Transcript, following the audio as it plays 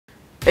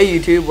Hey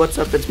YouTube, what's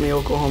up? It's me,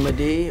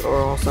 OwesomenessTv,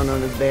 or also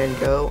known as Van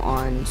Go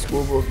on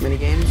Schoolbook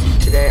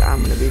Minigames. Today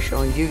I'm going to be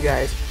showing you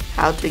guys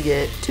how to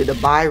get to the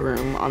buy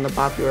room on the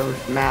popular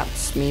map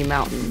Smee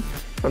Mountain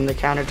from the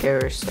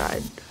counter-terrorist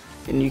side.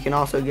 And you can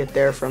also get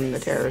there from the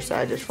terrorist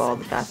side, just follow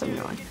the path I'm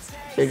going.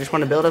 So you just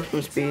want to build up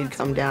some speed,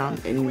 come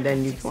down, and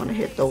then you want to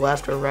hit the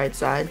left or right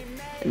side,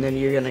 and then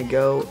you're going to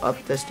go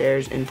up the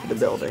stairs into the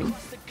building.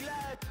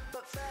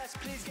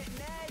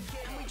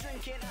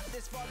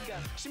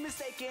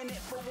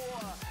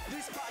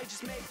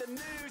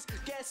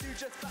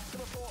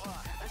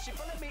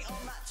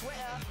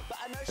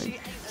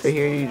 So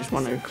here you just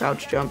want to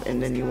crouch jump,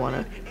 and then you want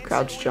to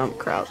crouch jump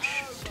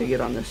crouch to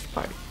get on this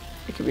part.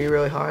 It can be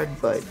really hard,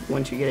 but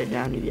once you get it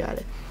down, you got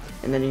it.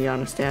 And then you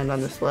want to stand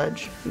on this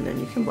ledge, and then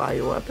you can buy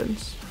your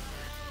weapons.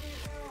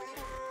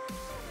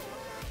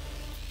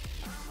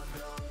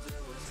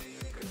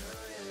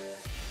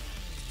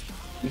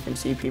 You can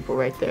see people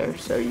right there,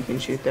 so you can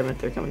shoot them if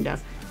they're coming down.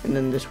 And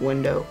then this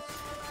window,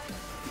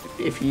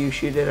 if you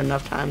shoot it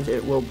enough times,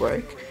 it will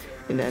break.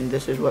 And then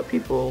this is what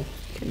people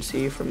can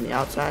see from the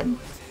outside.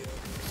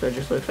 So it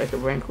just looks like a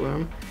blank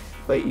room,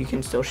 but you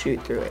can still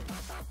shoot through it.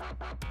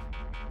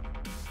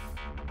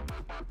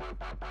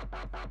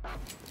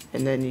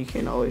 And then you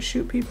can always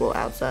shoot people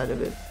outside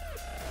of it.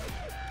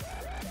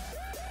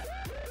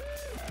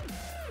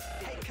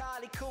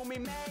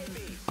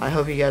 I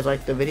hope you guys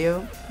liked the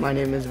video. My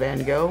name is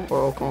Van Go,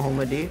 or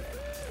OwesomenessTv,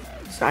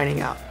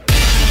 signing out.